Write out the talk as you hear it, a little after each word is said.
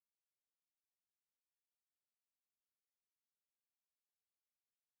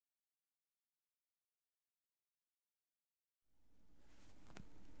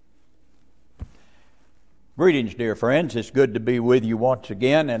Greetings, dear friends. It's good to be with you once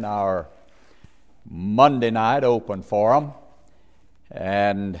again in our Monday night open forum.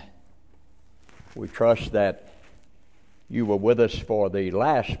 And we trust that you were with us for the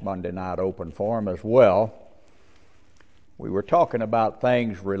last Monday night open forum as well. We were talking about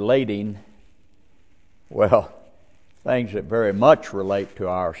things relating, things that very much relate to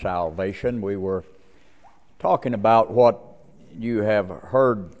our salvation. We were talking about what you have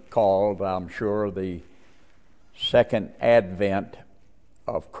heard called, I'm sure, the second advent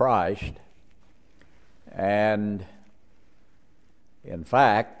of Christ. And in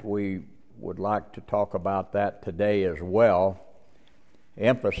fact, we would like to talk about that today as well,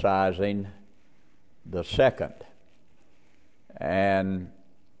 emphasizing the second. And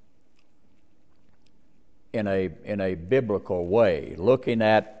in a biblical way, looking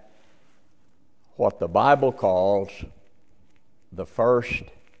at what the Bible calls the first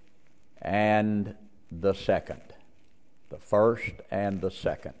and the second. The first and the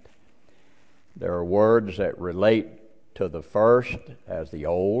second. There are words that relate to the first as the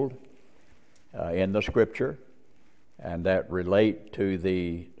old in the Scripture, and that relate to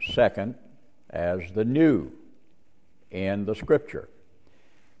the second as the new in the Scripture.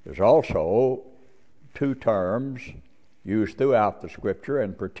 There's also two terms used throughout the Scripture,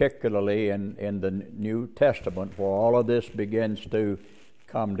 and particularly in the New Testament, where all of this begins to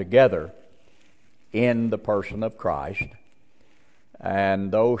come together in the person of Christ.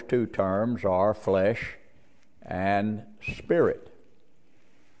 And those two terms are flesh and spirit.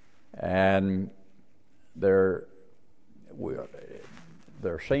 And there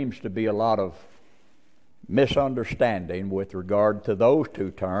seems to be a lot of misunderstanding with regard to those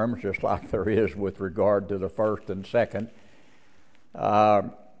two terms, just like there is with regard to the first and second.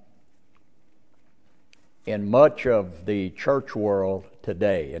 In much of the church world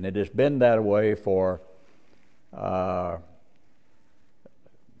today, and it has been that way for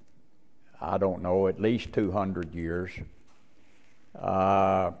at least 200 years,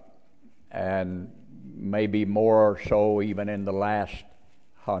 and maybe more so even in the last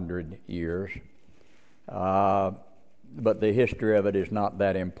 100 years. But the history of it is not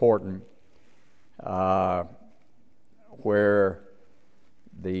that important, where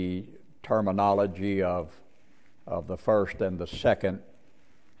the terminology of the first and the second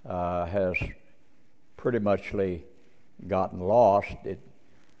has pretty much gotten lost. It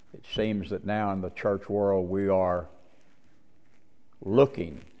seems that now in the church world we are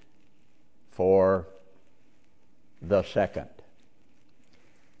looking for the second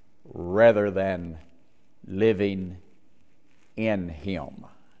rather than living in Him.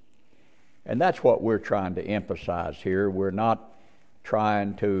 And that's what we're trying to emphasize here. We're not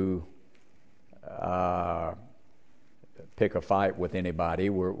trying to pick a fight with anybody.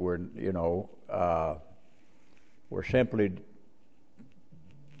 We're simply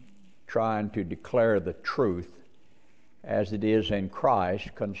trying to declare the truth as it is in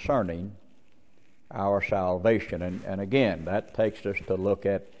Christ concerning our salvation. And again, that takes us to look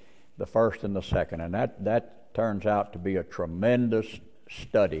at the first and the second. And that turns out to be a tremendous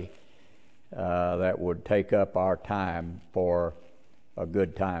study that would take up our time for a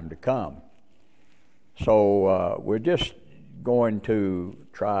good time to come. So we're just going to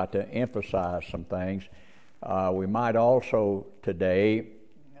try to emphasize some things. We might also today,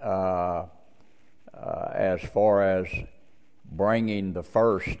 as far as bringing the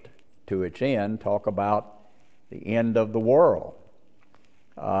first to its end, talk about the end of the world.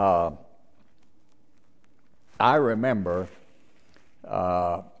 I remember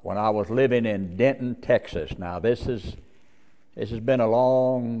when I was living in Denton, Texas. Now this has been a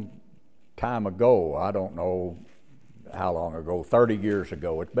long time ago. I don't know how long ago, 30 years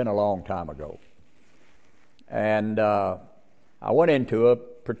ago. It's been a long time ago. And I went into a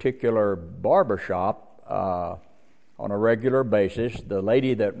particular barber shop on a regular basis. The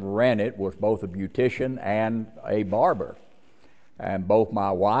lady that ran it was both a beautician and a barber. And both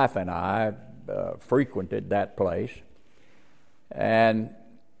my wife and I frequented that place. And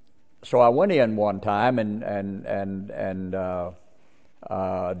so I went in one time, and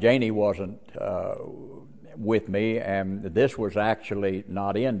Janie wasn't with me, and this was actually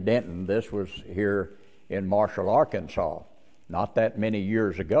not in Denton. This was here in Marshall, Arkansas, not that many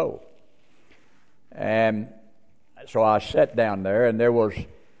years ago. And so I sat down there, and there was,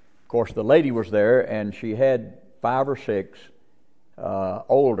 of course, the lady was there, and she had 5 or 6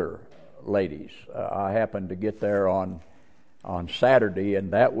 older ladies. I happened to get there on Saturday,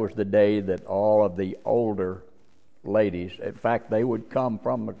 and that was the day that all of the older ladies, in fact, they would come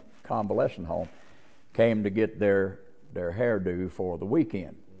from the convalescent home, came to get their hairdo for the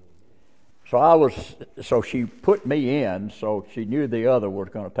weekend. So she put me in, so she knew the other was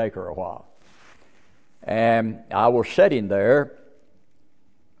going to take her a while. And I was sitting there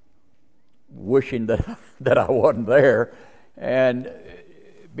wishing that I wasn't there, and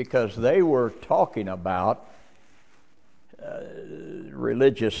because they were talking about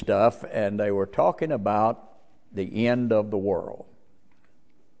religious stuff, and they were talking about the end of the world.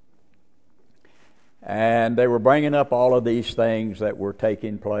 And they were bringing up all of these things that were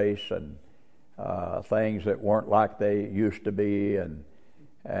taking place, and things that weren't like they used to be, and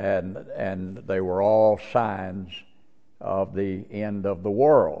they were all signs of the end of the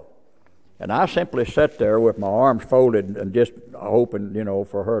world. And I simply sat there with my arms folded and just hoping,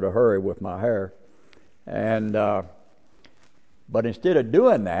 for her to hurry with my hair. And but instead of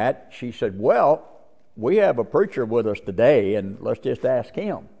doing that, she said, "Well, we have a preacher with us today, and let's just ask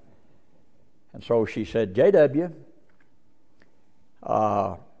him." And so she said, "J.W.,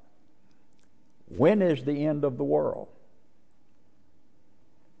 when is the end of the world?"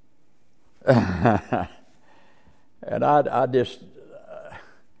 And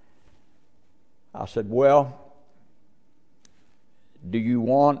I said, "Well, do you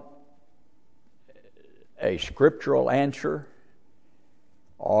want a scriptural answer,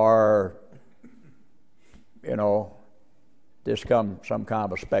 or, just some kind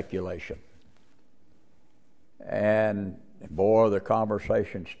of a speculation?" And boy, the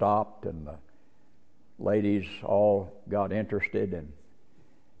conversation stopped, and the ladies all got interested, and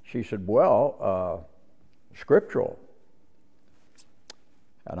she said, "Well, scriptural."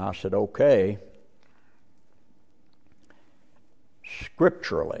 And I said, "Okay,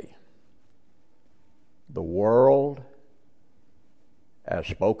 scripturally, the world as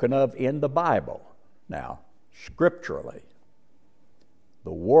spoken of in the Bible, now, scripturally,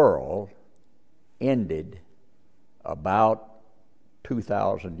 the world ended about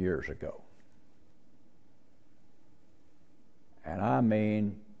 2,000 years ago." And I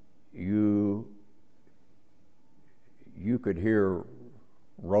mean, you could hear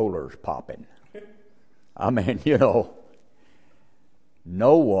rollers popping. I mean,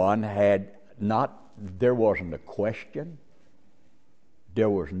 no one there wasn't a question. There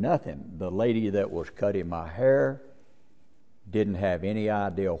was nothing. The lady that was cutting my hair didn't have any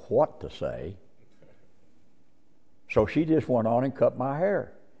idea what to say. So she just went on and cut my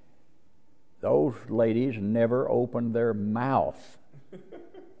hair. Those ladies never opened their mouth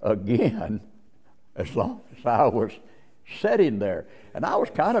again as long as I was sitting there. And I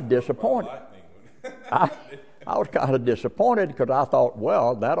was kind of disappointed. I was kind of disappointed because I thought,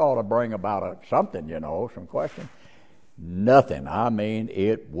 well, that ought to bring about something, some question. Nothing. I mean,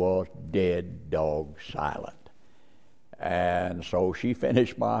 it was dead dog silent. And so she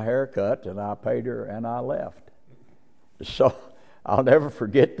finished my haircut, and I paid her, and I left. So I'll never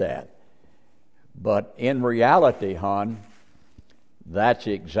forget that. But in reality, hon, that's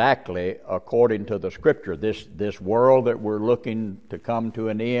exactly according to the Scripture. This world that we're looking to come to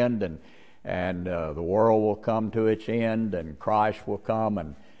an end, and the world will come to its end, and Christ will come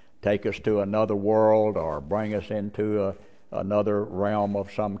and take us to another world or bring us into another realm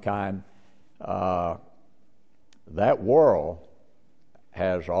of some kind. That world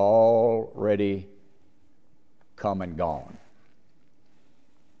has already come and gone.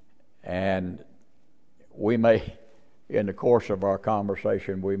 And we may, in the course of our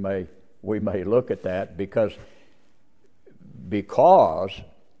conversation, we may look at that because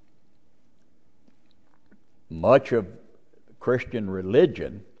much of Christian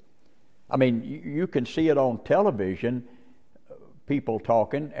religion, I mean, you can see it on television, people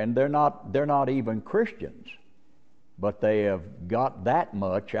talking, and they're not even Christians, but they have got that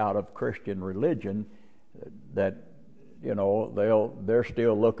much out of Christian religion that they're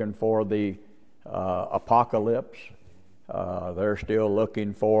still looking for the apocalypse. They're still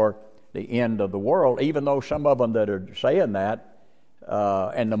looking for the end of the world, even though some of them that are saying that,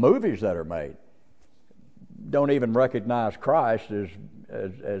 and the movies that are made, don't even recognize Christ as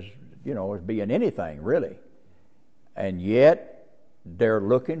being anything really, and yet they're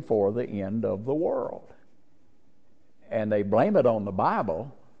looking for the end of the world, and they blame it on the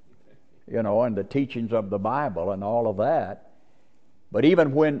Bible, and the teachings of the Bible and all of that. But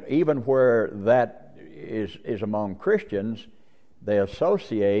even where that is among Christians, they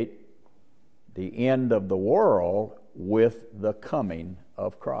associate the end of the world with the coming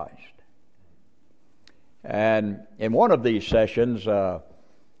of Christ. And in one of these sessions,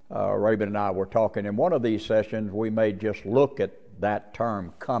 Raven and I were talking, in one of these sessions we may just look at that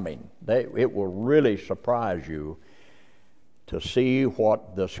term coming. It will really surprise you to see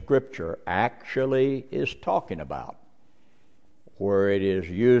what the Scripture actually is talking about, where it is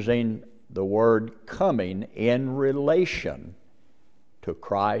using the word coming in relation to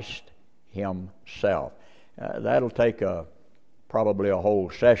Christ himself. That'll take probably a whole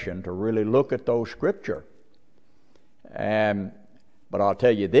session to really look at those scripture. But I'll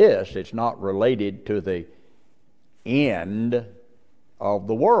tell you this, it's not related to the end of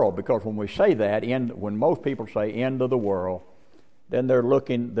the world, because when we say that, when most people say end of the world, then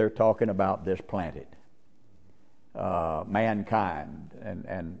they're talking about this planet, mankind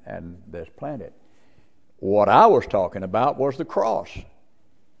and this planet. What I was talking about was the cross,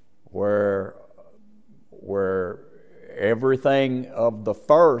 where everything of the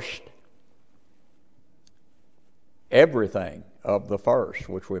first,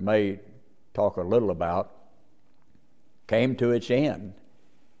 which we may talk a little about, came to its end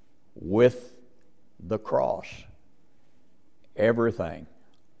with the cross. Everything.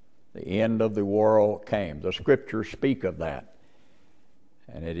 The end of the world came. The scriptures speak of that.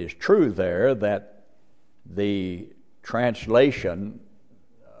 And it is true there that the translation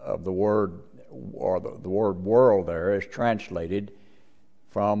of the word, or the word world there, is translated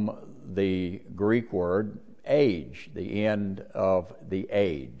from the Greek word age, the end of the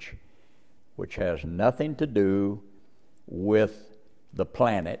age, which has nothing to do with the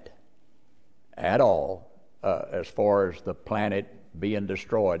planet at all, as far as the planet being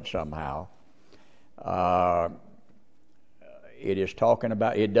destroyed somehow. It is talking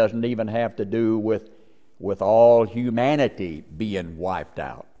about, it doesn't even have to do with all humanity being wiped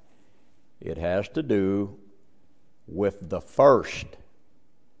out. It has to do with the first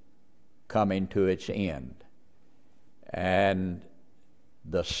coming to its end, and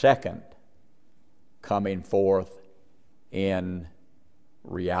the second coming forth in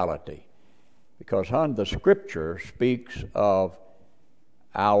reality. Because, the Scripture speaks of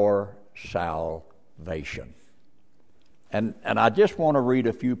our salvation. And I just want to read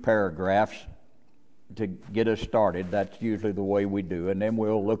a few paragraphs to get us started. That's usually the way we do, and then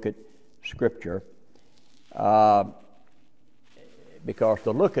we'll look at Scripture. Because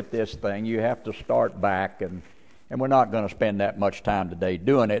to look at this thing, you have to start back, and we're not going to spend that much time today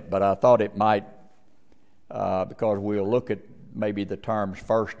doing it, but I thought it might, because we'll look at maybe the terms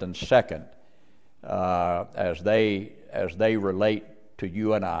first and second as they relate to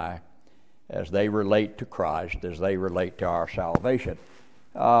you and I, as they relate to Christ, as they relate to our salvation.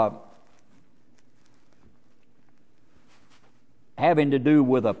 Having to do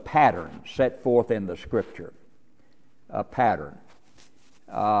with a pattern set forth in the Scripture. A pattern.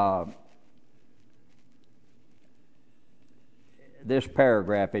 This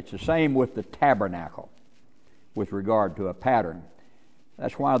paragraph, it's the same with the tabernacle with regard to a pattern.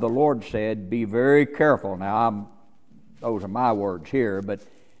 That's why the Lord said, be very careful. Now, those are my words here, but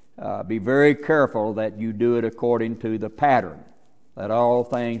be very careful that you do it according to the pattern. Let all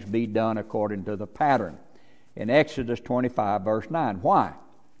things be done according to the pattern. In Exodus 25, verse 9. Why?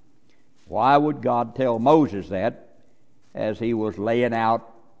 Why would God tell Moses that as he was laying out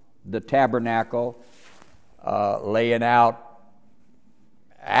the tabernacle, laying out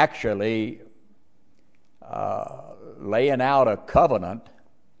a covenant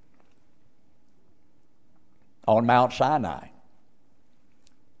on Mount Sinai,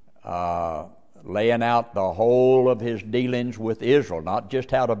 laying out the whole of his dealings with Israel, not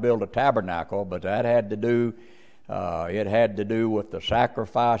just how to build a tabernacle, but that had to do, it had to do with the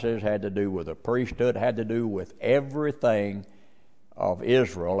sacrifices, had to do with the priesthood, had to do with everything of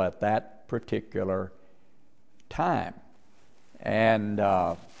Israel at that particular time. And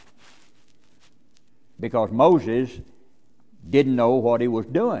because Moses didn't know what he was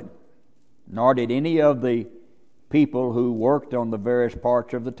doing, nor did any of the people who worked on the various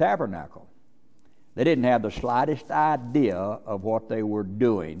parts of the tabernacle. They didn't have the slightest idea of what they were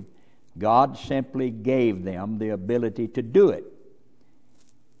doing. God simply gave them the ability to do it.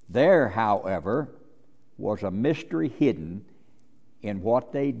 There, however, was a mystery hidden in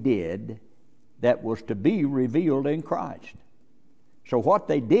what they did that was to be revealed in Christ. So what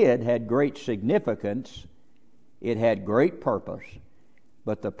they did had great significance. It had great purpose.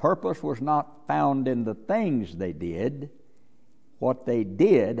 But the purpose was not found in the things they did. What they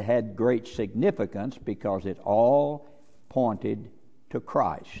did had great significance because it all pointed to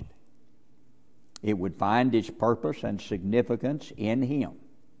Christ. It would find its purpose and significance in Him.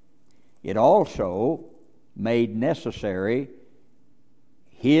 It also made necessary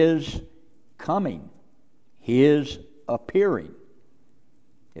His coming, His appearing.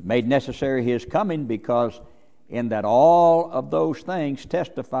 It made necessary His coming because in that all of those things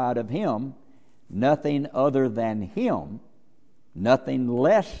testified of Him, nothing other than Him, nothing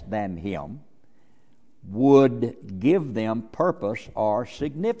less than Him, would give them purpose or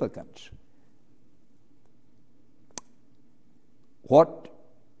significance. What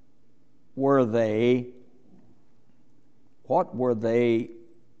were they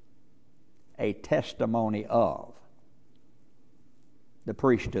a testimony of? The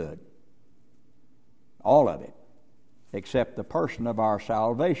priesthood. All of it, except the person of our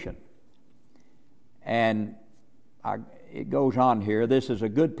salvation. And it goes on here. This is a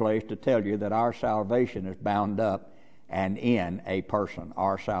good place to tell you that our salvation is bound up and in a person.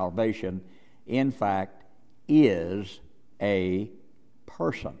 Our salvation, in fact, is a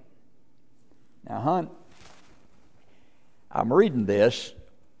person. Now, Hunt, I'm reading this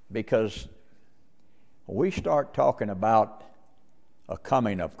because when we start talking about a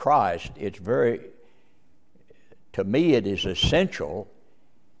coming of Christ, to me it is essential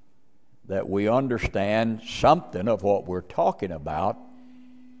that we understand something of what we're talking about,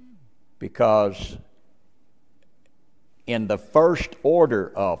 because in the first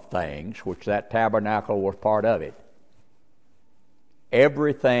order of things, which that tabernacle was part of it,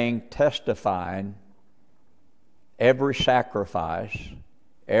 everything testifying, every sacrifice,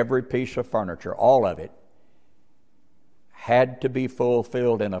 every piece of furniture, all of it, had to be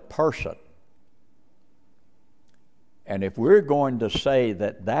fulfilled in a person. And if we're going to say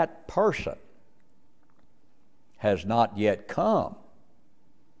that that person has not yet come,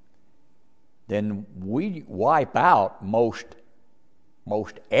 then we wipe out most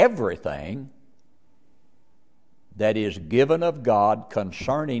everything that is given of God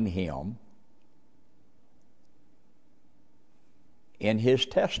concerning Him in His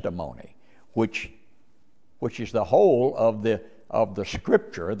testimony, which is the whole of the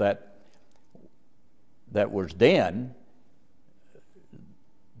Scripture that was then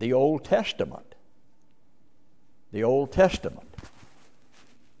the Old Testament. The Old Testament.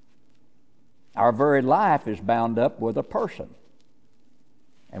 Our very life is bound up with a person.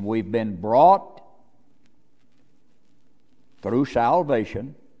 And we've been brought through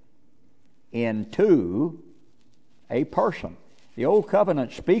salvation into a person. The Old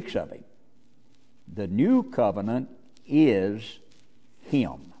Covenant speaks of Him. The New Covenant is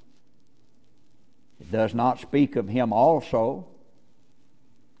Him. It does not speak of Him also,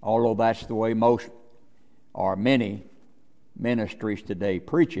 although that's the way most or many ministries today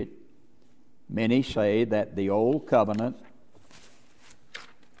preach it. Many say that the Old Covenant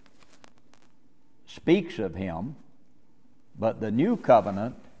speaks of Him, but the New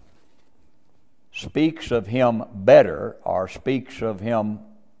Covenant speaks of Him better or speaks of Him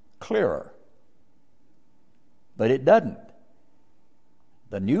clearer. But it doesn't.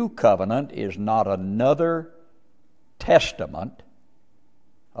 The New Covenant is not another testament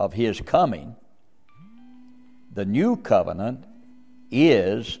of His coming. The New Covenant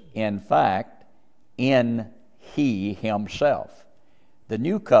is, in fact, in He Himself. The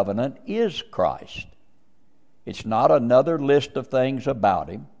New Covenant is Christ. It's not another list of things about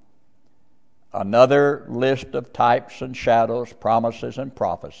Him, another list of types and shadows, promises and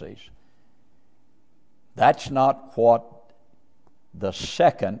prophecies. That's not what the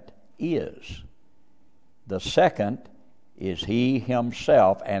second is. The second is He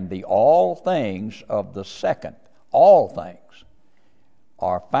Himself, and the all things of the second, all things,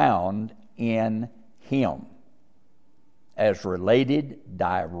 are found in Him, as related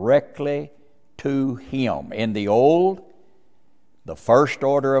directly to Him. In the old, the first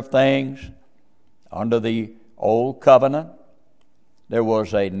order of things, under the Old Covenant, there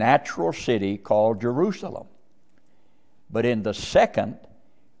was a natural city called Jerusalem. But in the second,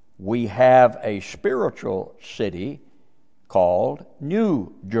 we have a spiritual city called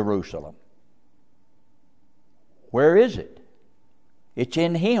New Jerusalem. Where is it? It's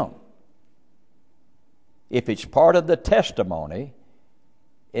in Him. If it's part of the testimony,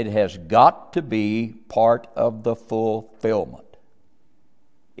 it has got to be part of the fulfillment.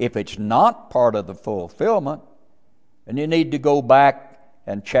 If it's not part of the fulfillment, then you need to go back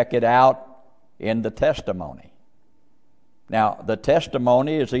and check it out in the testimony. Now, the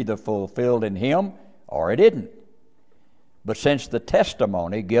testimony is either fulfilled in Him or it isn't. But since the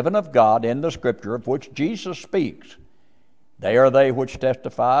testimony given of God in the Scripture, of which Jesus speaks, they are they which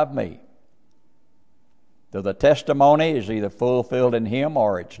testify of me. So the testimony is either fulfilled in Him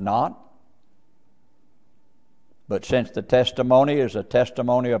or it's not. But since the testimony is a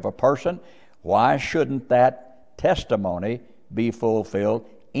testimony of a person, why shouldn't that testimony be fulfilled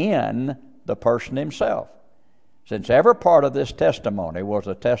in the person himself? Since every part of this testimony was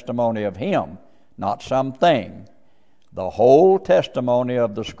a testimony of Him, not something, the whole testimony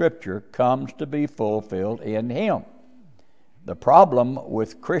of the Scripture comes to be fulfilled in Him. The problem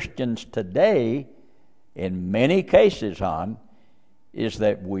with Christians today, in many cases, is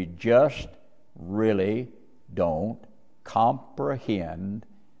that we just really don't comprehend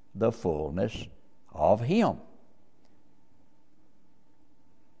the fullness of Him.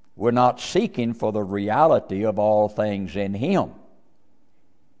 We're not seeking for the reality of all things in Him.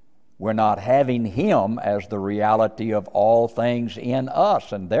 We're not having Him as the reality of all things in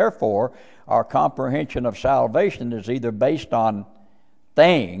us, and therefore our comprehension of salvation is either based on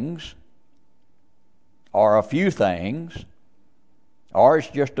things or a few things, or it's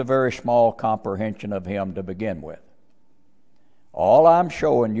just a very small comprehension of Him to begin with. All I'm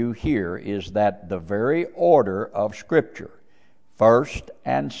showing you here is that the very order of Scripture, first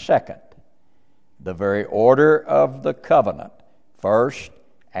and second, the very order of the covenant, first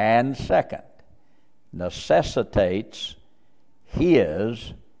and second, necessitates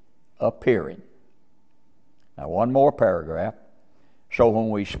His appearing. Now, one more paragraph. So when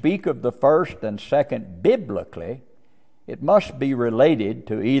we speak of the first and second biblically, it must be related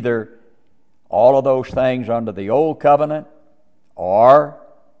to either all of those things under the old covenant or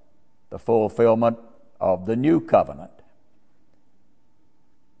the fulfillment of the new covenant.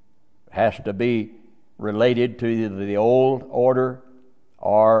 It has to be related to either the old order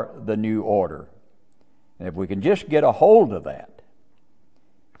or the new order. And if we can just get a hold of that,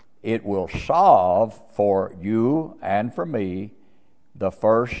 it will solve for you and for me the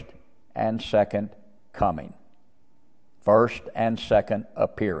first and second coming, first and second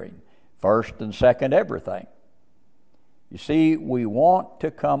appearing, first and second everything. You see, we want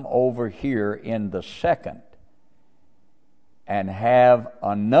to come over here in the second and have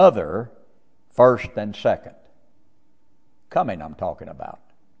another first and second coming, I'm talking about.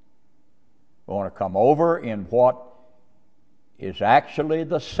 We want to come over in what is actually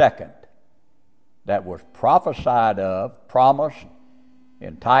the second that was prophesied of, promised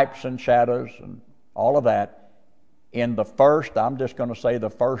in types and shadows and all of that, in the first, I'm just going to say the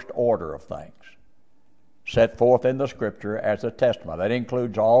first order of things set forth in the Scripture as a testament. That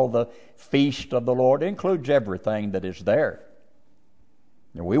includes all the feast of the Lord. It includes everything that is there.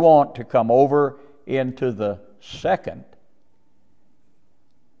 And we want to come over into the second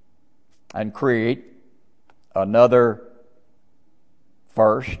and create another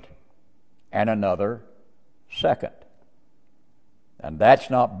first and another second. And that's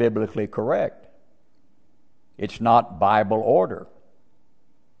not biblically correct. It's not Bible order.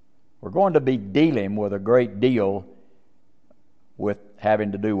 We're going to be dealing with a great deal with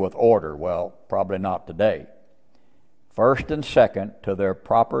having to do with order. Well, probably not today. First and second to their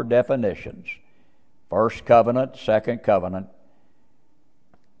proper definitions. First covenant, second covenant.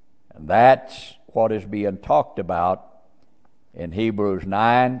 And that's what is being talked about in Hebrews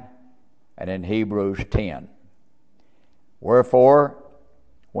 9 and in Hebrews 10. Wherefore,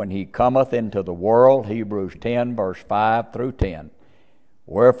 when he cometh into the world, Hebrews 10, verse 5 through 10,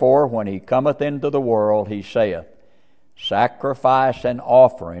 wherefore, when he cometh into the world, he saith, Sacrifice and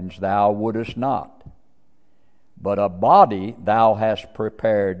offerings thou wouldest not, but a body thou hast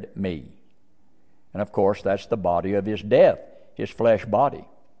prepared me. And of course, that's the body of his death, his flesh body.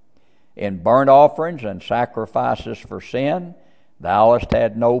 In burnt offerings and sacrifices for sin, thou hast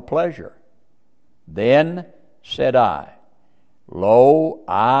had no pleasure. Then said I, Lo,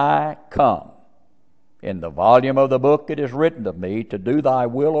 I come. In the volume of the book it is written of me to do thy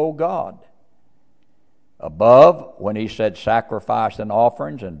will, O God. Above, when he said sacrifice and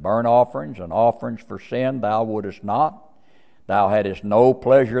offerings and burnt offerings and offerings for sin, thou wouldest not. Thou hadst no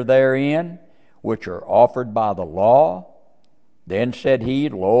pleasure therein, which are offered by the law. Then said he,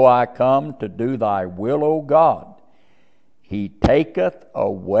 Lo, I come to do thy will, O God. He taketh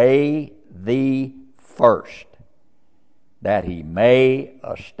away the first, that he may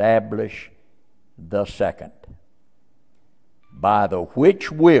establish the second. By the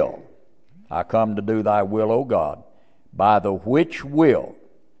which will, I come to do thy will, O God, by the which will.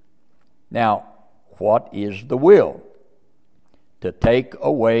 Now, what is the will? To take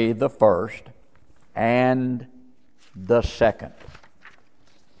away the first and the second.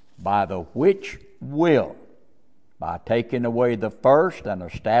 By the which will, by taking away the first and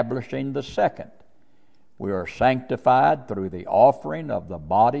establishing the second, we are sanctified through the offering of the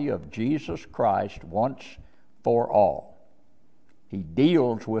body of Jesus Christ once for all. He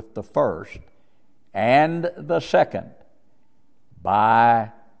deals with the first and the second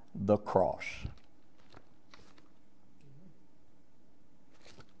by the cross.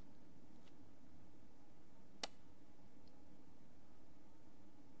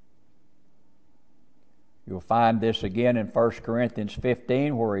 You'll find this again in 1 Corinthians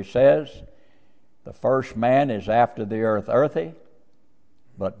 15, where he says, the first man is after the earth earthy,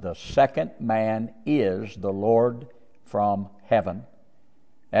 but the second man is the Lord from heaven.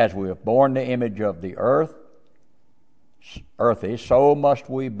 As we have borne the image of the earth, earthy, so must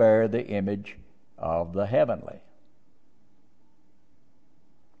we bear the image of the heavenly.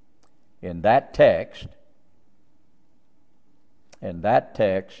 In that text,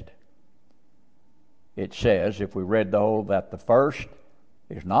 it says, if we read the whole, that the first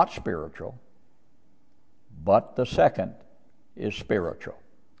is not spiritual, but the second is spiritual.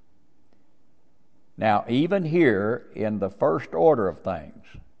 Now, even here in the first order of things,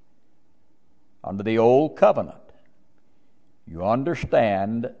 under the old covenant, you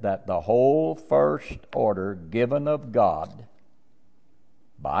understand that the whole first order given of God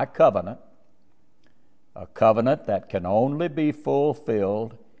by covenant, a covenant that can only be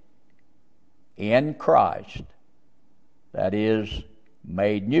fulfilled in Christ, that is,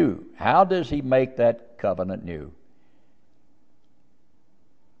 made new. How does he make that covenant new?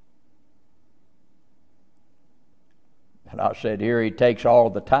 And I said here, he takes all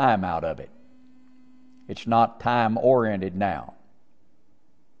the time out of it. It's not time-oriented now.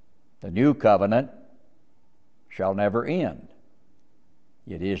 The new covenant shall never end.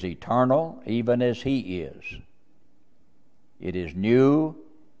 It is eternal, even as he is. It is new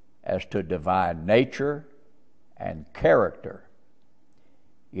as to divine nature and character.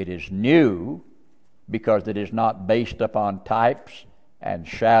 It is new because it is not based upon types and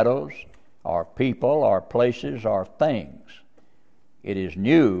shadows or people or places or things. It is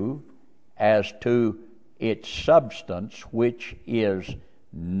new as to its substance, which is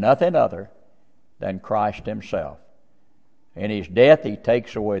nothing other than Christ himself. In his death, he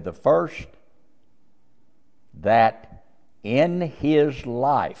takes away the first, that in his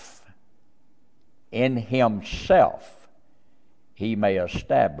life, in himself, he may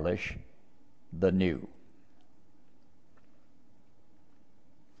establish the new.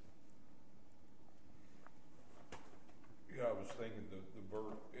 Yeah, I was thinking the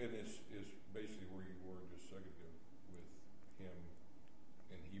verse, and is basically where you were just a second ago with him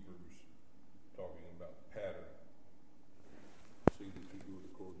in Hebrews talking about pattern. See that you do it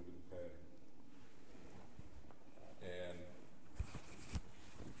according to the pattern. And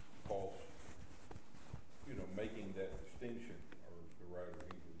Paul's, making that distinction, or the writer of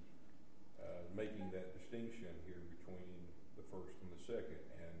Hebrews, making that distinction here between the first and the second,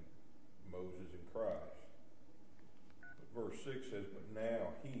 and Moses and Christ. But verse 6 says, "But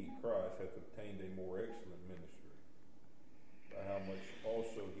now he, Christ, hath obtained a more excellent ministry, by how much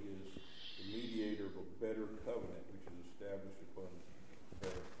also he is the mediator of a better covenant, which is established upon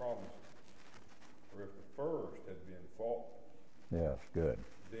better promises. For if the first had been faultless, Yes, good.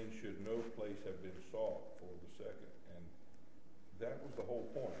 then should no place have been sought for the second." And that was the whole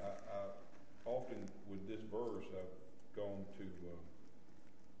point. I often, with this verse, I've gone to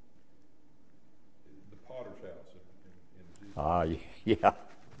the potter's house in Ezekiel. Yeah.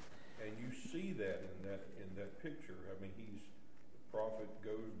 And you see that in that picture. I mean, the prophet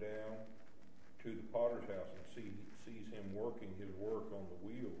goes down to the potter's house and sees him working his work on the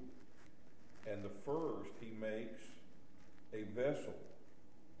wheel. And the first, he makes a vessel.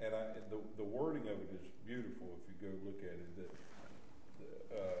 And the wording of it is beautiful if you go look at it.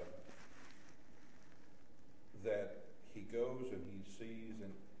 That he goes and he sees,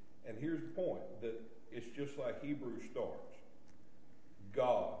 and here's the point, that it's just like Hebrews starts.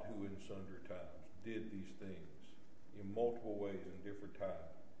 God, who in sundry times did these things in multiple ways in different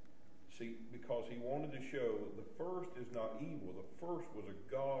times. See, because he wanted to show that the first is not evil. The first was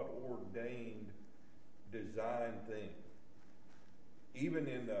a God-ordained design thing. Even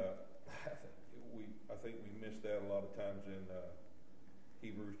in, I think we miss that a lot of times in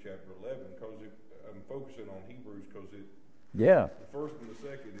Hebrews chapter 11, because I'm focusing on Hebrews because the first and the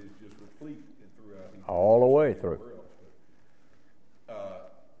second is just replete throughout Hebrews. All the way through.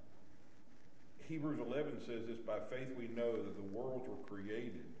 Hebrews 11 says this: "By faith we know that the worlds were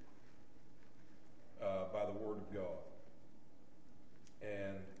created by the word of God,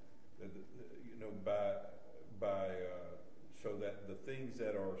 and so that the things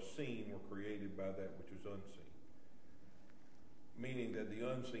that are seen were created by that which is unseen." Meaning that the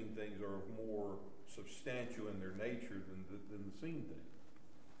unseen things are more substantial in their nature than the seen things.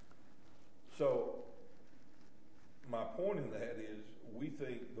 So my point in that is, we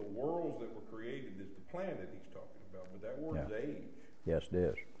think the worlds that were created is the planet he's talking about, but that word is age. Yes, it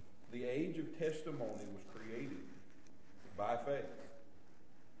is. The age of testimony was created by faith.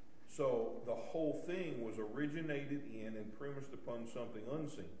 So the whole thing was originated in and premised upon something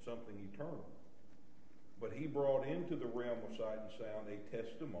unseen, something eternal. But he brought into the realm of sight and sound a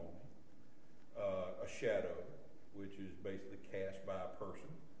testimony, a shadow, which is basically cast by a person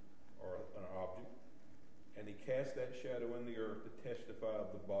or an object. And he cast that shadow in the earth to testify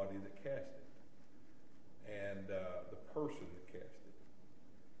of the body that cast it. and the person that cast it.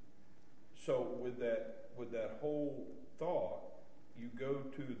 So with that whole thought, you go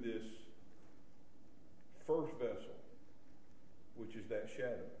to this first vessel, which is that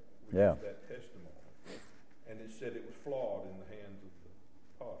shadow, which Yeah. is that testimony. And it said it was flawed in the hands of the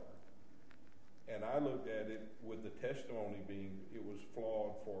potter. And I looked at it with the testimony being it was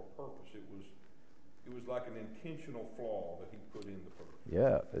flawed for a purpose. It was like an intentional flaw that he put in the person.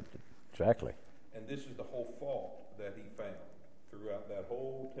 Yeah, exactly. And this is the whole fault that he found throughout that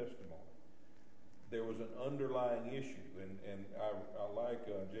whole testimony. There was an underlying issue, and I like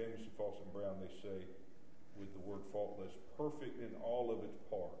Jameson, Fawcett, and Brown, they say, with the word faultless, perfect in all of its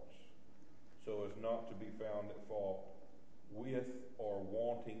parts, so as not to be found at fault with or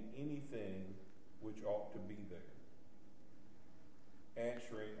wanting anything which ought to be there,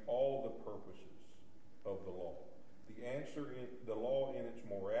 answering all the purposes of the law. The law in its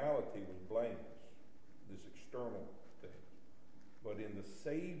morality was blameless, this external thing, but in the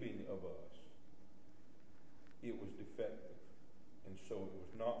saving of us, it was defective, and so it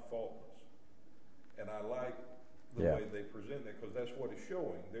was not faultless. And I like the way they present that, because that's what it's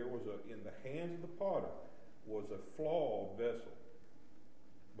showing. There was in the hands of the potter was a flawed vessel,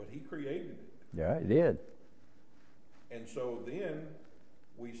 but he created it. Yeah, he did. And so then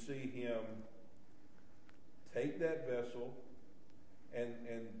we see him take that vessel, and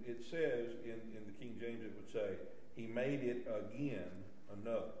it says in the King James, it would say, he made it again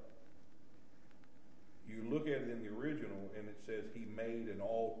another. You look at it in the original, and it says he made an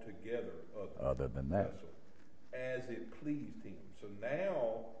altogether Other than that. vessel, as it pleased him. So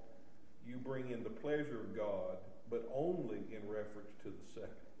now you bring in the pleasure of God, but only in reference to the second.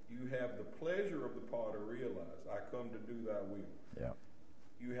 You have the pleasure of the potter realize, I come to do thy will. Yeah.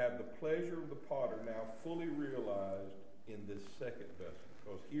 You have the pleasure of the potter now fully realized in this second vessel,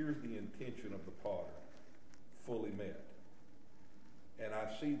 because here's the intention of the potter fully met. And I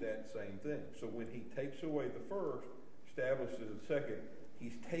see that same thing. So when he takes away the first, establishes the second,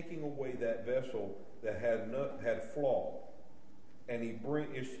 he's taking away that vessel that had flaw. And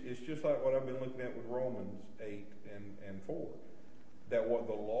it's just like what I've been looking at with Romans 8 and 4. That what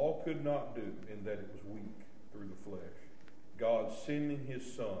the law could not do, in that it was weak through the flesh, God sending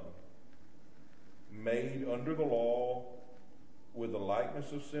his Son, made under the law with the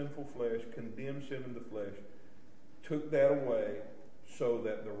likeness of sinful flesh, condemned sin in the flesh, took that away so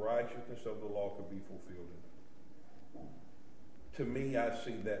that the righteousness of the law could be fulfilled in it. To me, I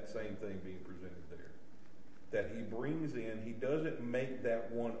see that same thing being presented there. That he brings in, he doesn't make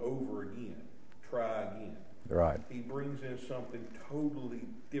that one over again, try again. Right. He brings in something totally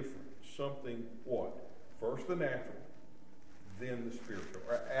different. Something what? First the natural, then the spiritual,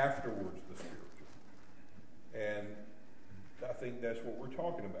 or afterwards the spiritual. And I think that's what we're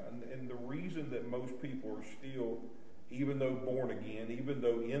talking about. And the reason that most people are still, even though born again, even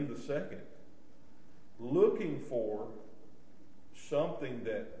though in the second, looking for something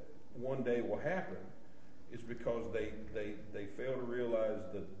that one day will happen, is because they fail to realize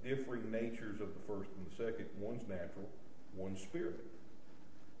the differing natures of the first and the second. One's natural, one's spirit.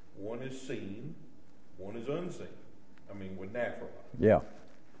 One is seen, one is unseen. I mean, with natural eyes. Yeah.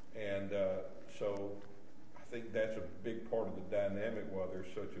 And so I think that's a big part of the dynamic why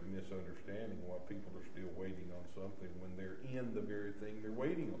there's such a misunderstanding, why people are still waiting on something when they're in the very thing they're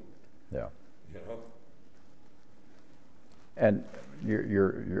waiting on. Yeah. You know? And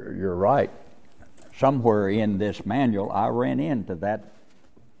you're right. Somewhere in this manual, I ran into that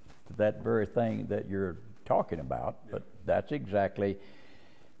very thing that you're talking about. Yeah. But that's exactly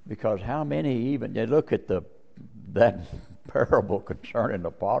because how many even they look at that parable concerning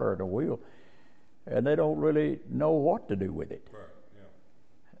the potter and the wheel, and they don't really know what to do with it. Right.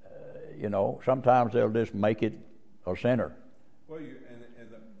 Yeah. You know, sometimes they'll just make it a sinner. Well,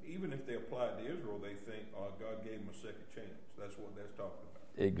 even if they apply it to Israel, they think, oh, God gave them a second chance. That's what that's talking about.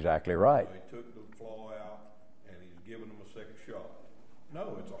 Exactly right. So he took the flaw out, and he's giving them a second shot.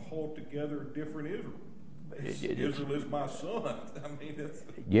 No, it's a whole together different Israel. Israel is my son. I mean,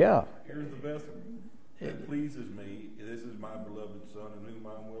 yeah. Here's the vessel that pleases me. This is my beloved son, in whom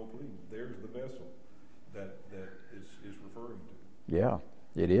I'm well pleased. There's the vessel that is referring to. Yeah,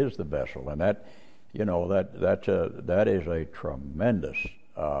 it is the vessel, and that, you know, that is a tremendous.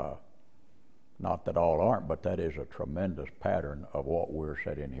 Not that all aren't, but that is a tremendous pattern of what we're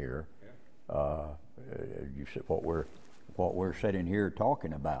sitting here. Yeah. You said what we're sitting here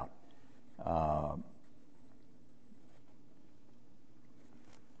talking about.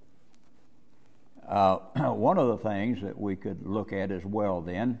 One of the things that we could look at as well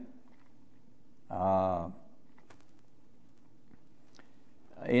then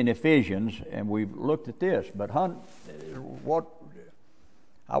in Ephesians, and we've looked at this, but what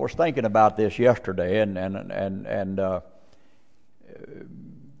I was thinking about this yesterday, and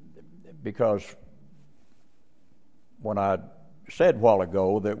because when I said a while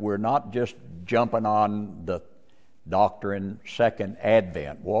ago that we're not just jumping on the doctrine second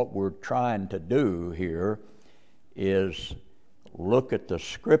advent, what we're trying to do here is look at the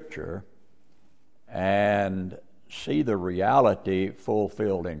Scripture and see the reality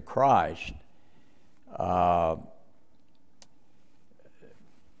fulfilled in Christ.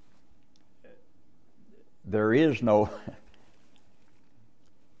 There is no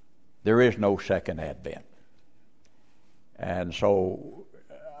second advent. And so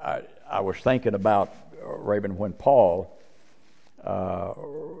I was thinking about, Raven, when Paul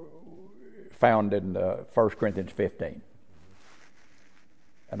found in 1 Corinthians 15.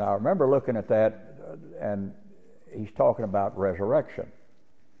 And I remember looking at that, and he's talking about resurrection.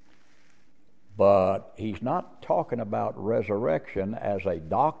 But he's not talking about resurrection as a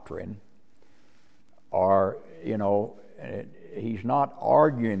doctrine, or, he's not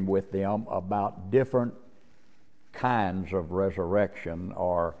arguing with them about different kinds of resurrection,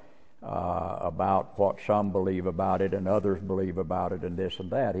 or about what some believe about it and others believe about it and this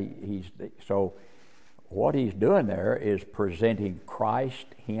and that. So what he's doing there is presenting Christ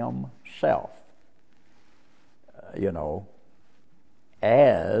himself,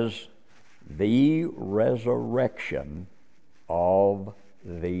 as the resurrection of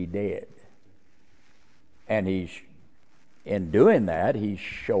the dead. And in doing that, he's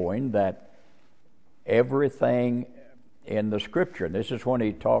showing that everything in the Scripture, and this is when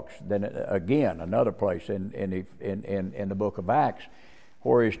he talks then again another place in the book of Acts,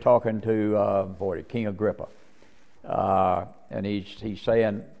 where he's talking to King Agrippa, and he's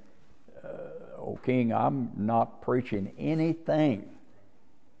saying, "O King, I'm not preaching anything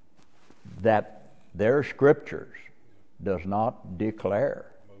that their Scriptures does not declare."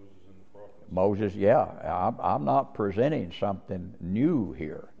 Moses, yeah, I'm not presenting something new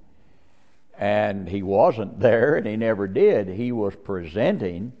here. And he wasn't there, and he never did. He was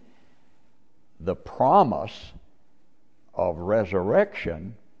presenting the promise of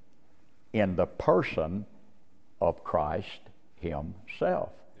resurrection in the person of Christ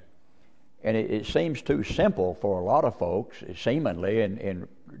himself. And it seems too simple for a lot of folks, seemingly, in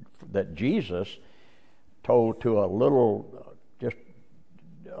that Jesus told to a little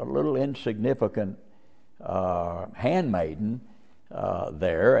insignificant handmaiden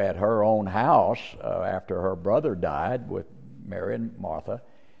there at her own house after her brother died with Mary and Martha,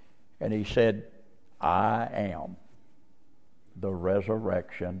 and he said, "I am the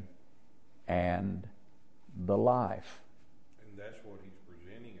resurrection and the life." And that's what he's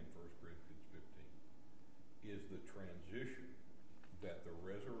presenting in 1 Corinthians 15, is the transition, that the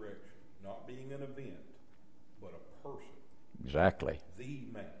resurrection, not being an event, but a person. Exactly. The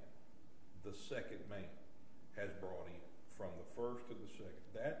man, the second man, has brought in from the first to the second.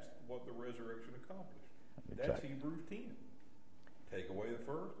 That's what the resurrection accomplished. Exactly. That's Hebrews 10. Take away the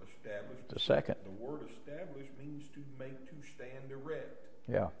first, establish the second. The word establish means to make, to stand erect.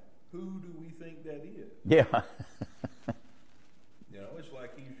 Yeah. Who do we think that is? Yeah. It's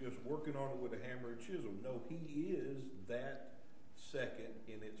like he's just working on it with a hammer and chisel. No, he is that second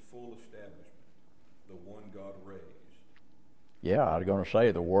in its full establishment, the one God raised. Yeah, I was going to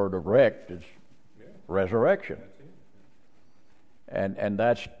say the word erect is resurrection. And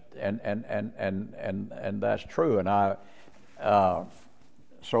that's and that's true. And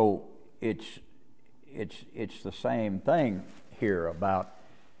so it's the same thing here about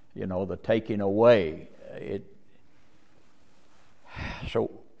the taking away. So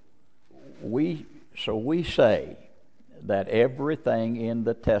we say that everything in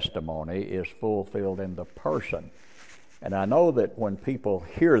the testimony is fulfilled in the person. And I know that when people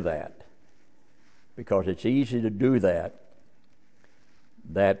hear that, because it's easy to do that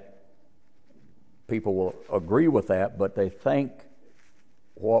people will agree with that, but they think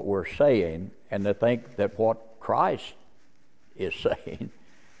what we're saying, and they think that what Christ is saying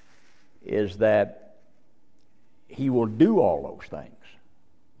is that he will do all those things.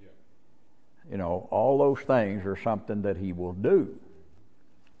 Yeah. All those things are something that he will do.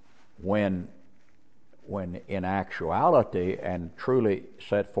 When in actuality and truly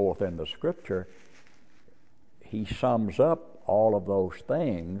set forth in the Scripture, he sums up all of those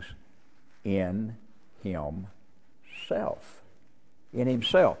things in himself. In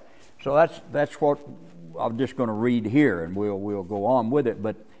himself. So that's what I'm just going to read here, and we'll go on with it.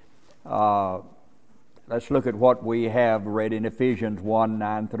 But let's look at what we have read in Ephesians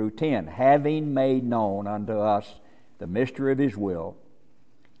 1:9 through 10. Having made known unto us the mystery of his will,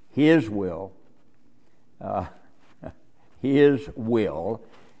 His will, His will,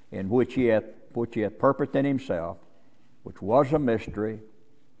 in which He hath purposed in Himself, which was a mystery.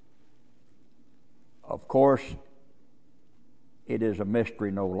 Of course, it is a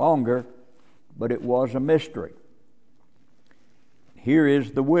mystery no longer, but it was a mystery. Here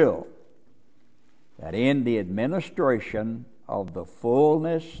is the will, that in the administration of the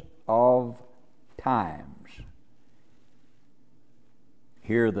fullness of times,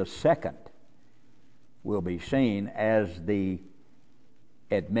 here the second will be seen as the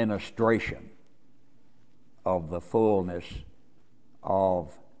administration of the fullness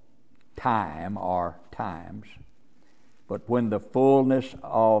of time or times. But when the fullness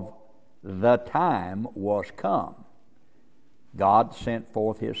of the time was come, God sent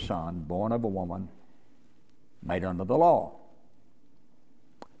forth His Son, born of a woman, made under the law.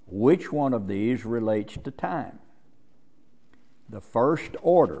 Which one of these relates to time? The first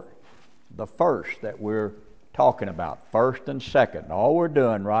order, the first that we're talking about, first and second. All we're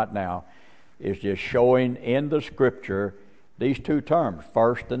doing right now is just showing in the Scripture these two terms,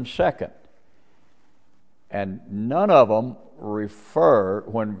 first and second. And none of them refer,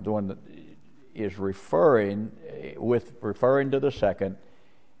 is referring to the second,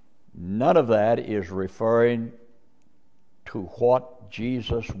 none of that is referring to what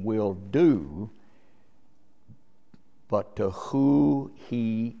Jesus will do, but to who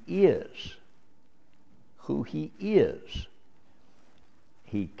He is. Who He is.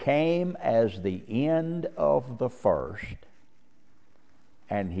 He came as the end of the first,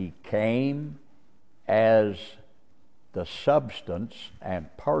 and He came as the substance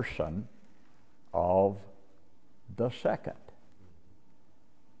and person of the second.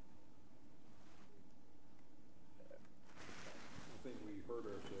 I think we hurt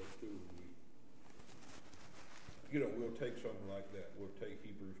ourselves too. We'll take something like that. We'll take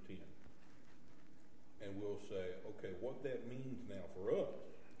Hebrews 10, and we'll say, okay, what that means now for us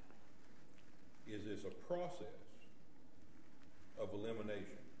is it's a process of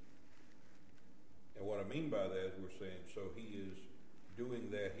elimination. And what I mean by that is we're saying, so He is doing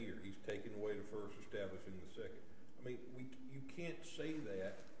that here. He's taking away the first, establishing the second. I mean, you can't say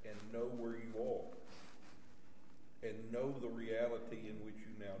that and know where you are, and know the reality in which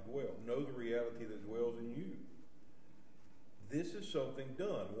you now dwell. Know the reality that dwells in you. This is something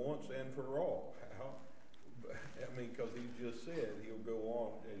done once and for all. Because He just said He'll go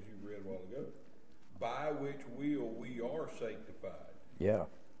on, as you read a while ago, by which will we are sanctified. Yeah.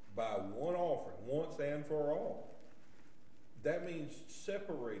 By one offering, once and for all. That means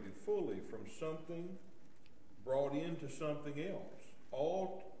separated fully from something, brought into something else.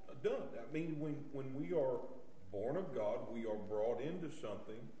 All done. That means when we are born of God, we are brought into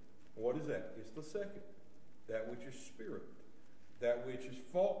something. What is that? It's the second. That which is spirit. That which is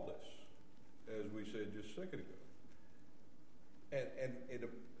faultless, as we said just a second ago. And it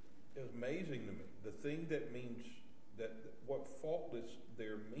is amazing to me. The thing that means that what faultless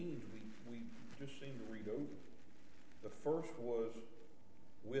there means, we just seem to read over. The first was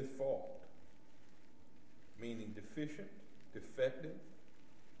with fault, meaning deficient, defective.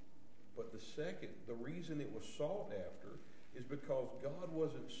 But the second, the reason it was sought after is because God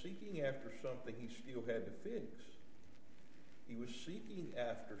wasn't seeking after something He still had to fix. He was seeking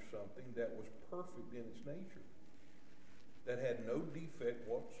after something that was perfect in its nature, that had no defect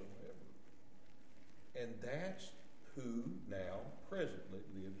whatsoever. And that's who now presently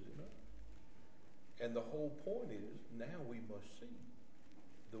lives in us. And the whole point is, now we must see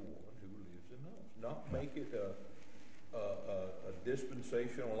the one who lives in us. Not make it a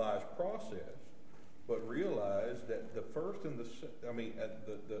dispensationalized process, but realize that the first and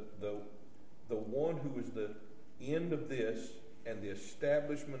the one who is the end of this and the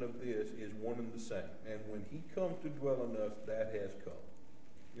establishment of this is one and the same. And when He comes to dwell in us, that has come.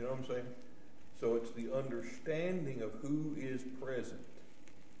 You know what I'm saying? So it's the understanding of who is present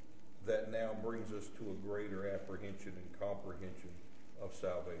that now brings us to a greater apprehension and comprehension of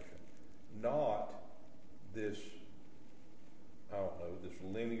salvation. Not this, this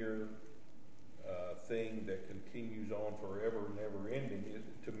linear thing that continues on forever, never ending.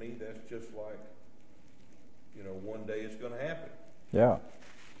 To me, that's just like, one day it's going to happen. Yeah.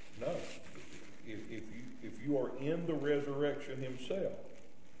 No. If you are in the resurrection Himself,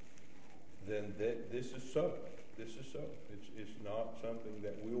 then this is so. This is so. It's not something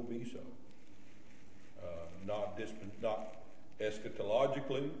that will be so. Not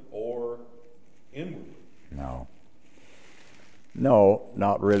eschatologically or inwardly. No. No,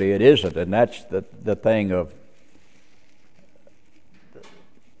 not really. It isn't. And that's the thing of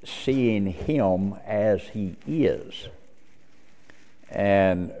seeing Him as He is.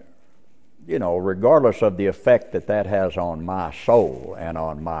 And regardless of the effect that has on my soul and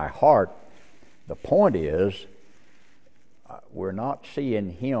on my heart, the point is we're not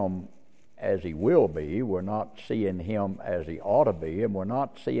seeing him as he will be. We're not seeing him as he ought to be, and we're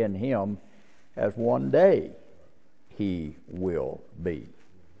not seeing him as one day he will be.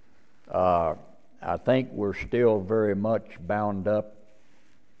 I think we're still very much bound up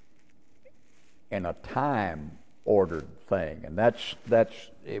in a time-ordered thing, and that's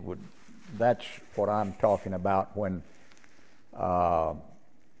what I'm talking about when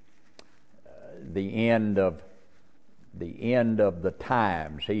the end of the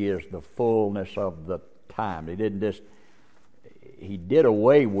times. He is the fullness of the time. He did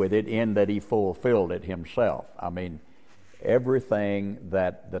away with it in that he fulfilled it himself. I mean, everything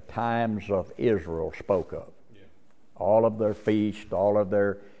that the times of Israel spoke of, all of their feast, all of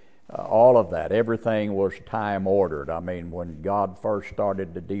that, everything was time ordered. I mean, when God first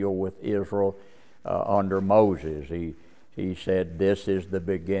started to deal with Israel under Moses, he said, "This is the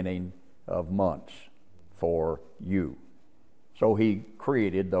beginning of months for you." So he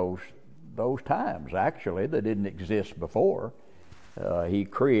created those times, actually, that didn't exist before. He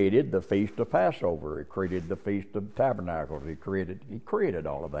created the Feast of Passover. He created the Feast of Tabernacles. He created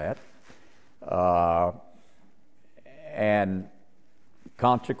all of that. And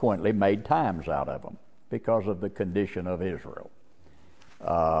consequently made times out of them because of the condition of Israel.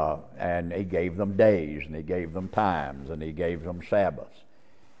 And he gave them days, and he gave them times, and he gave them Sabbaths.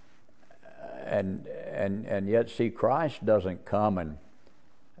 And yet, see, Christ doesn't come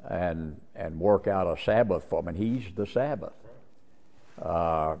and work out a Sabbath for them. He's the Sabbath.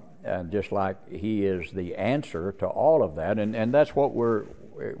 And just like he is the answer to all of that, and that's what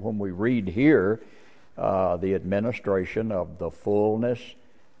when we read here, the administration of the fullness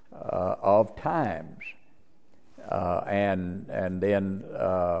of times, and then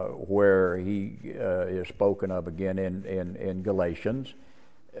where he is spoken of again in Galatians,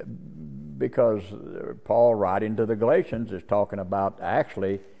 because Paul, writing to the Galatians, is talking about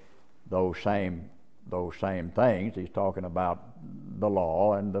actually those same things. He's talking about the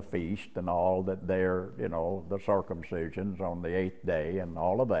law and the feast and all that there, the circumcisions on the 8th day and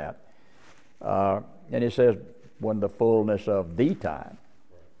all of that. And he says, when the fullness of the time.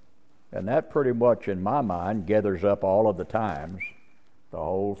 And that pretty much, in my mind, gathers up all of the times, the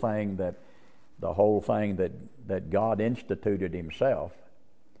whole thing that God instituted himself.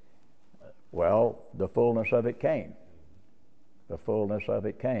 Well, the fullness of it came. The fullness of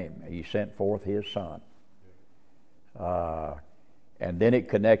it came. He sent forth his Son. And then it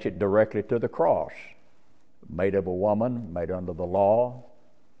connects it directly to the cross, made of a woman, made under the law,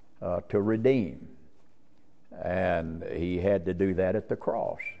 to redeem. And he had to do that at the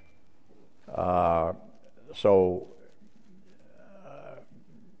cross. So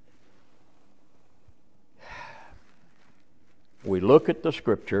we look at the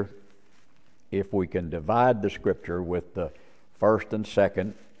Scripture. If we can divide the Scripture with the first and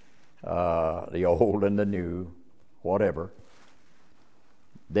second, the old and the new, whatever,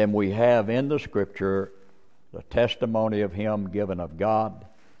 then we have in the Scripture the testimony of him given of God,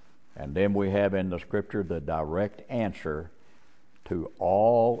 and then we have in the Scripture the direct answer to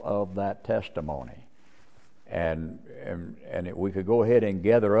all of that testimony. And we could go ahead and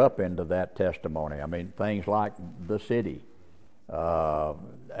gather up into that testimony. I mean, things like the city,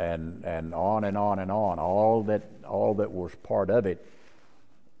 and on and on and on, all that was part of it,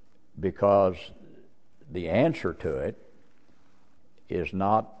 because the answer to it is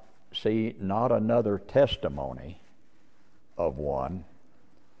not another testimony of one,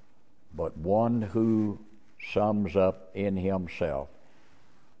 but one who sums up in himself,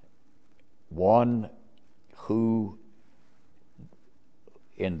 one who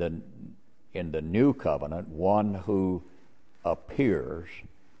in the new covenant, one who appears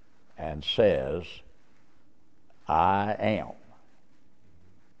and says, I am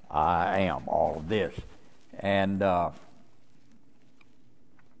all of this. And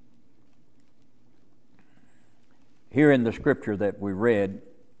here in the Scripture that we read,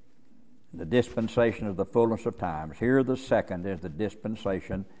 the dispensation of the fullness of times, here the second is the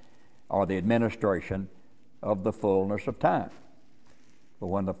dispensation or the administration of the fullness of time. But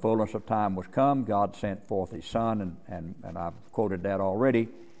when the fullness of time was come, God sent forth his Son, and I've quoted that already.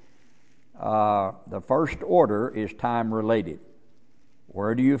 The first order is time related.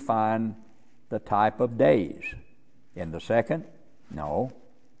 Where do you find the type of days? In the second? No.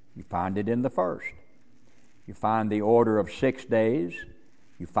 You find it in the first. You find the order of 6 days.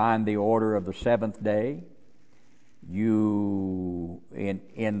 You find the order of the seventh day. You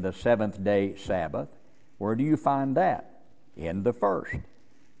in the seventh day Sabbath. Where do you find that? In the first.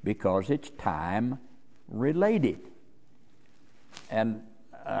 because it's time related. And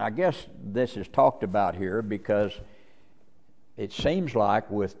I guess this is talked about here because it seems like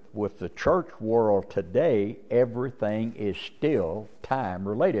with the church world today, everything is still time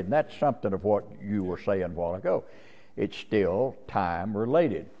related. And that's something of what you were saying a while ago. It's still time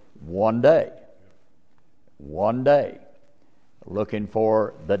related. One day, looking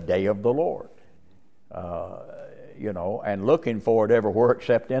for the day of the Lord. And looking for it everywhere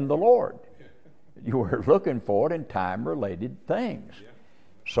except in the Lord. You were looking for it in time-related things.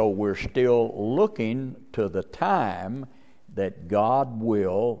 So we're still looking to the time that God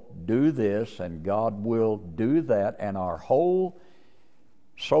will do this and God will do that, and our whole,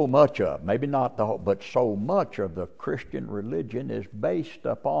 so much of, maybe not the whole, but so much of the Christian religion is based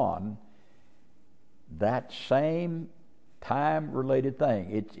upon that same time-related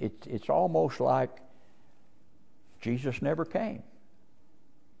thing. It's almost like Jesus never came.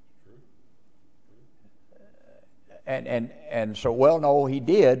 And so, well, no, he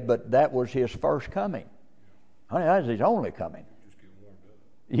did, but that was his first coming. Honey, that was his only coming.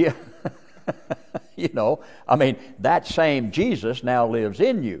 Yeah. That same Jesus now lives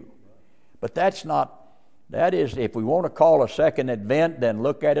in you. But that is, if we want to call a second advent, then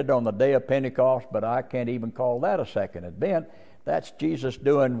look at it on the day of Pentecost, but I can't even call that a second advent. That's Jesus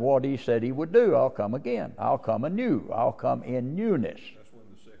doing what he said he would do. I'll come again. I'll come anew. I'll come in newness.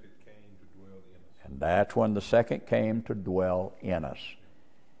 That's when the second came to dwell in us.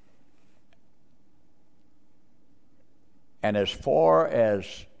 And as far as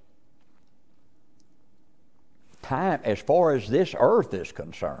time, as far as this earth is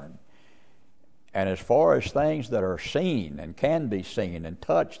concerned, and as far as things that are seen and can be seen and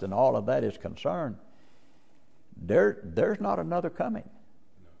touched and all of that is concerned, there's not another coming.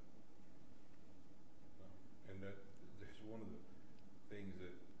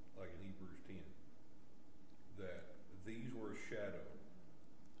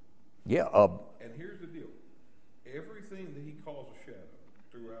 Yeah. And here's the deal. Everything that he calls a shadow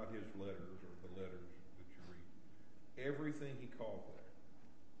throughout his letters, or the letters that you read, everything he calls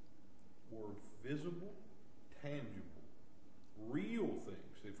that were visible, tangible, real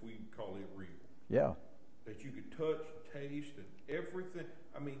things, if we call it real. Yeah. That you could touch, taste, and everything.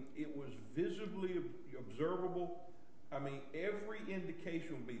 I mean, it was visibly observable. I mean, every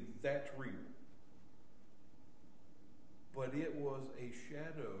indication would be that's real. But it was a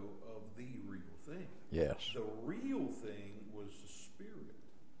shadow of the real thing. Yes. The real thing was the Spirit,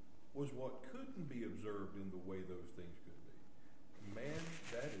 was what couldn't be observed in the way those things could be. Man,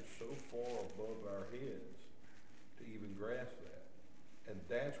 that is so far above our heads to even grasp that. And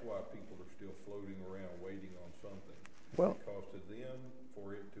that's why people are still floating around waiting on something. Well, because to them,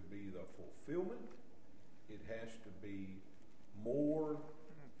 for it to be the fulfillment, it has to be more,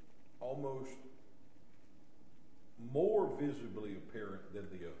 almost more visibly apparent than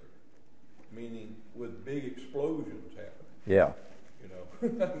the other, meaning with big explosions happening. Yeah.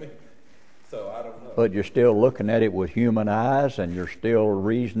 I mean, so I don't know. But you're still looking at it with human eyes, and you're still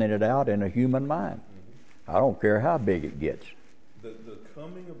reasoning it out in a human mind. Mm-hmm. I don't care how big it gets. The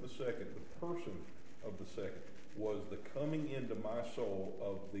coming of the second, the person of the second, was the coming into my soul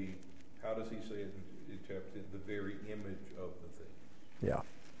of the, how does he say it in chapter 10, the very image of the thing. Yeah.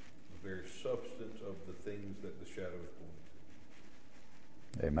 The very substance of the things that the shadows point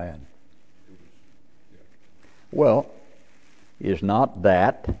to. Amen. Yeah. Well, is not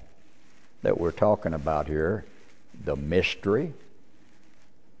that we're talking about here the mystery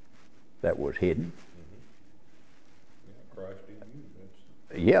that was hidden? Mm-hmm. Yeah, Christ in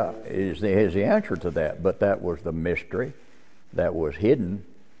you. Yeah, is the answer to that. But that was the mystery that was hidden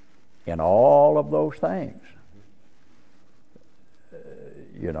in all of those things.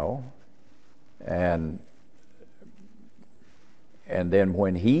 And then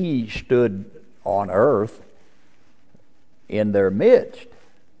when he stood on earth in their midst,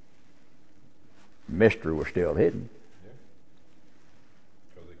 mystery was still hidden. Yeah.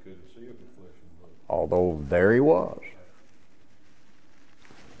 Because they couldn't see it with flesh and blood. Although there he was.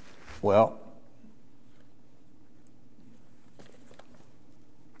 Well,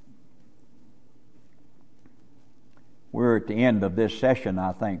 we're at the end of this session,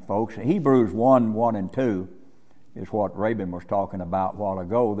 I think, folks. Hebrews 1 and 2 is what Rabin was talking about a while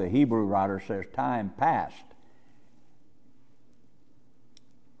ago. The Hebrew writer says, time past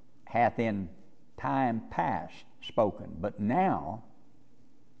hath in time past spoken, but now,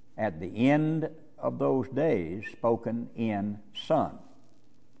 at the end of those days, spoken in Son.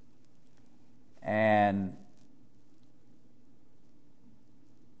 And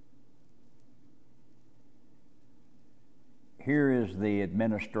here is the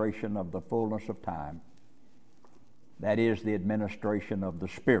administration of the fullness of time. That is the administration of the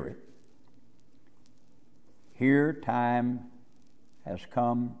Spirit. Here time has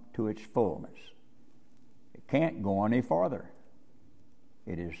come to its fullness. It can't go any farther.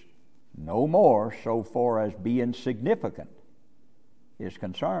 It is no more so far as being significant is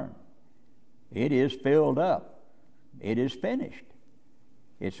concerned. It is filled up. It is finished.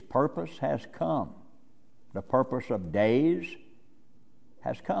 Its purpose has come. The purpose of days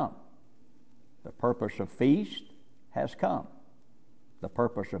has come. The purpose of feast has come. The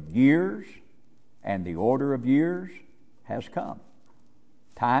purpose of years and the order of years has come.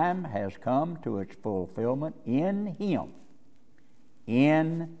 Time has come to its fulfillment in Him,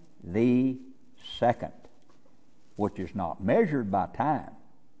 in the second, which is not measured by time,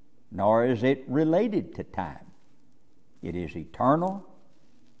 nor is it related to time. It is eternal,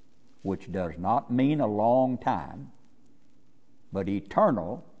 which does not mean a long time, but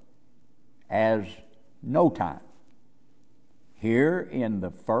eternal as no time. Here in the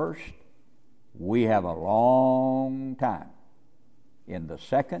first, we have a long time. In the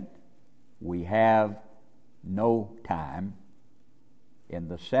second, we have no time. In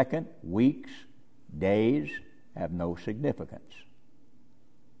the second, weeks, days have no significance.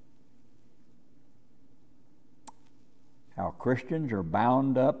 How Christians are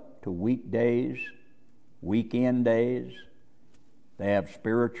bound up to weekdays, weekend days. They have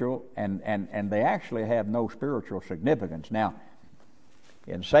spiritual, and they actually have no spiritual significance. Now,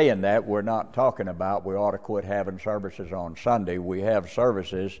 in saying that, we're not talking about we ought to quit having services on Sunday. We have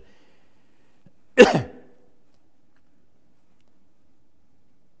services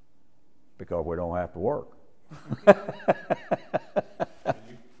because we don't have to work. You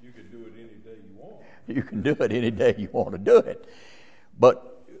can do it any day you want. You can do it any day you want to do it.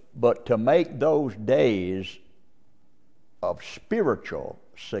 But to make those days of spiritual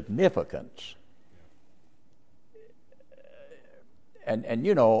significance, and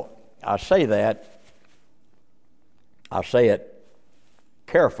you know, I say it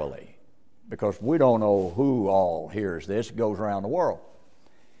carefully because we don't know who all hears this. It goes around the world.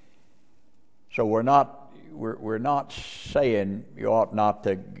 So we're not saying you ought not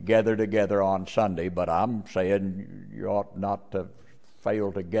to gather together on Sunday, but I'm saying you ought not to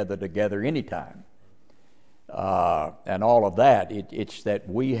fail to gather together anytime. And all of that, it's that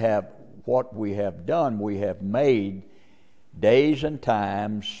we have, what we have done, we have made days and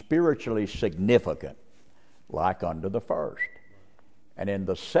times spiritually significant, like unto the first. And in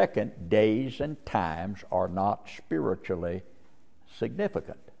the second, days and times are not spiritually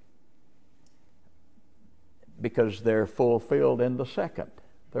significant because they're fulfilled in the second.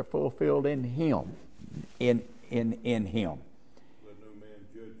 They're fulfilled in Him, in Him. Let no man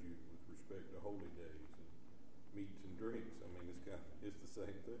judge you with respect to holy days and meats and drinks. I mean, it's the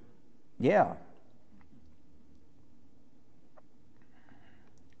same thing. Yeah.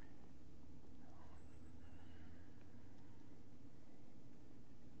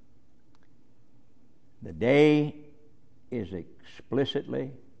 The day is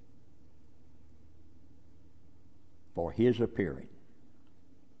explicitly for His appearing.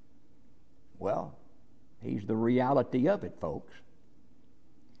 Well, He's the reality of it, folks.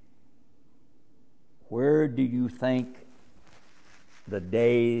 Where do you think the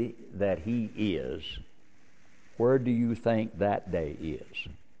day that He is, where do you think that day is?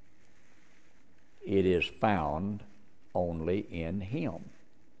 It is found only in Him.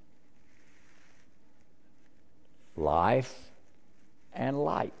 Life and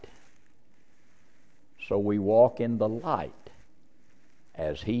light. So we walk in the light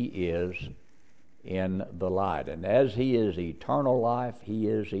as He is in the light. And as He is eternal life, He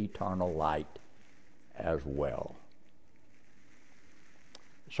is eternal light as well.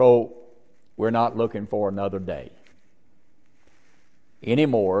 So we're not looking for another day any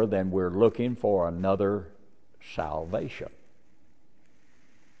more than we're looking for another salvation.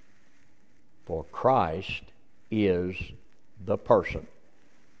 For Christ is the person.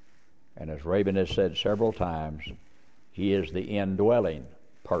 And as Raven has said several times, He is the indwelling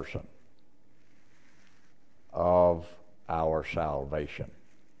person of our salvation.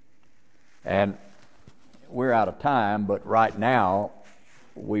 And we're out of time, but right now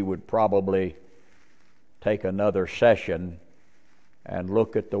we would probably take another session and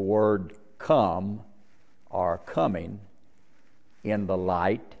look at the word come or coming in the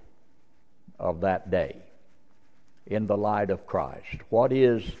light of that day, in the light of Christ. What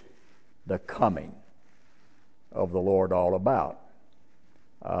is the coming of the Lord all about?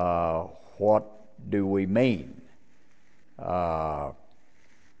 What do we mean?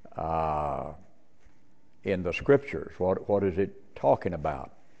 in the Scriptures? What is it talking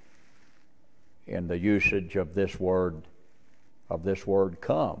about in the usage of this word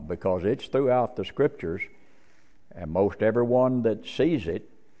come? Because it's throughout the Scriptures, and most everyone that sees it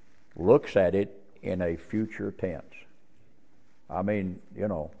looks at it in a future tense. I mean,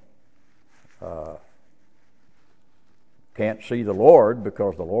 can't see the Lord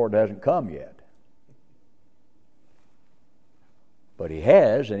because the Lord hasn't come yet. But He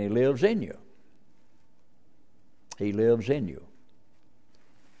has, and He lives in you. He lives in you.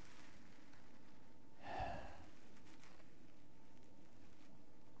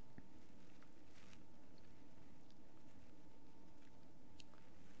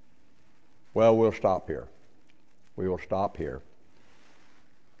 Well, we'll stop here. We will stop here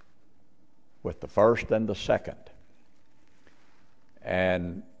with the first and the second.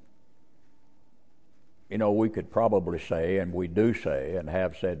 And, we could probably say, and we do say, and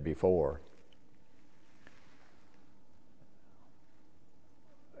have said before,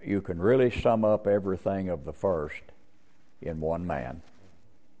 you can really sum up everything of the first in one man,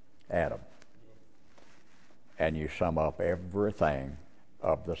 Adam. And you sum up everything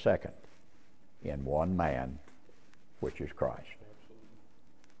of the second in one man, which is Christ.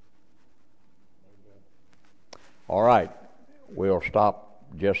 All right, we'll stop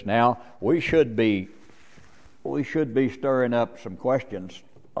just now. We should be stirring up some questions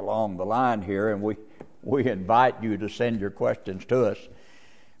along the line here, and we invite you to send your questions to us,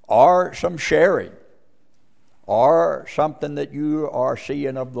 or some sharing, or something that you are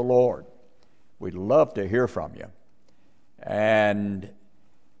seeing of the Lord. We'd love to hear from you. And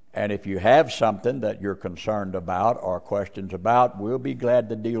if you have something that you're concerned about or questions about, we'll be glad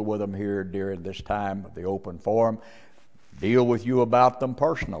to deal with them here during this time of the open forum, deal with you about them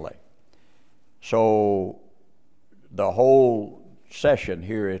personally. So the whole session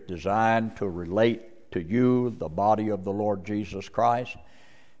here is designed to relate to you, the body of the Lord Jesus Christ,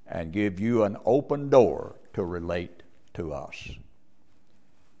 and give you an open door to relate to us.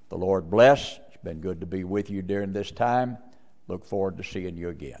 The Lord bless. It's been good to be with you during this time. Look forward to seeing you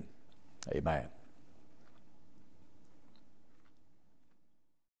again. Amen.